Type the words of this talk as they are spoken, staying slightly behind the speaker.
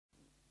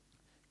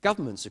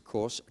Governments, of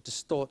course,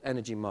 distort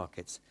energy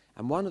markets.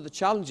 And one of the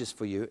challenges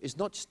for you is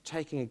not just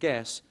taking a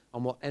guess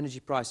on what energy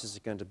prices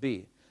are going to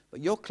be, but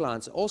your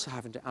clients are also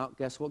having to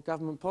outguess what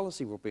government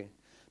policy will be.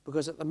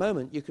 Because at the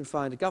moment, you can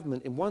find a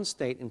government in one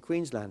state in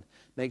Queensland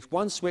makes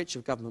one switch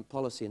of government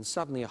policy and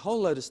suddenly a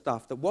whole load of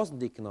stuff that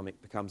wasn't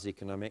economic becomes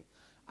economic.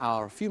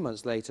 Or a few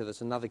months later,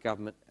 there's another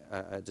government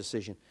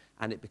decision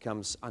and it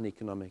becomes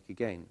uneconomic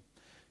again.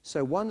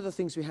 So one of the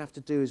things we have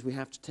to do is we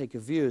have to take a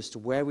view as to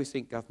where we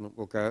think government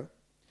will go.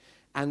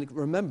 And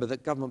remember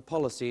that government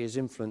policy is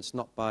influenced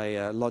not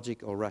by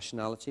logic or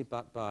rationality,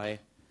 but by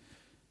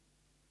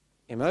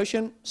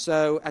emotion.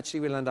 So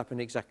actually we'll end up in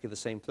exactly the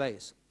same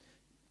place.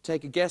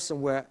 Take a guess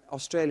on where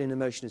Australian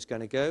emotion is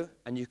going to go,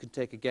 and you can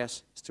take a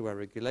guess as to where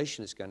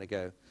regulation is going to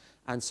go.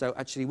 And so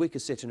actually we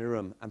could sit in a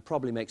room and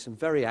probably make some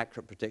very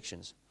accurate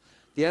predictions.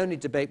 The only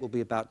debate will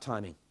be about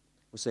timing.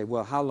 We'll say,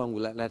 well, how long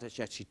will it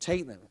actually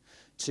take them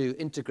to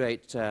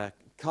integrate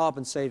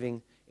carbon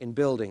saving in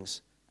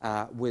buildings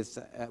with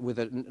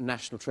a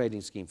national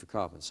trading scheme for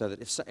carbon, so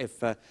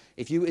that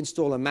if you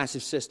install a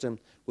massive system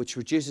which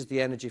reduces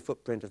the energy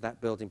footprint of that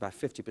building by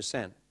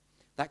 50%,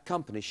 that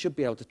company should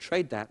be able to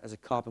trade that as a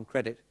carbon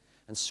credit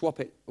and swap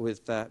it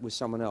with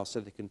someone else, so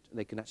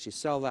they can actually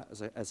sell that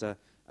as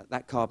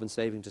that carbon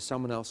saving to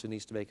someone else who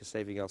needs to make a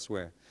saving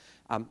elsewhere.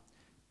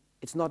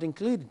 It's not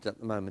included at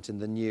the moment in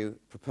the new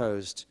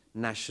proposed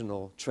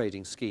national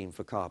trading scheme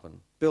for carbon.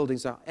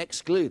 Buildings are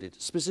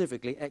excluded,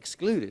 specifically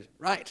excluded,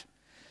 right?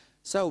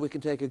 So we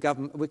can take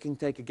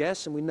a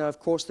guess, and we know, of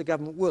course, the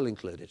government will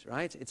include it,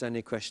 right? It's only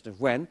a question of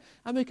when,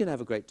 and we can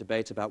have a great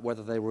debate about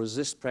whether they will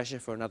resist pressure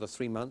for another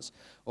 3 months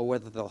or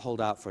whether they'll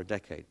hold out for a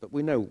decade. But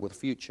we know with the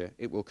future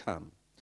it will come.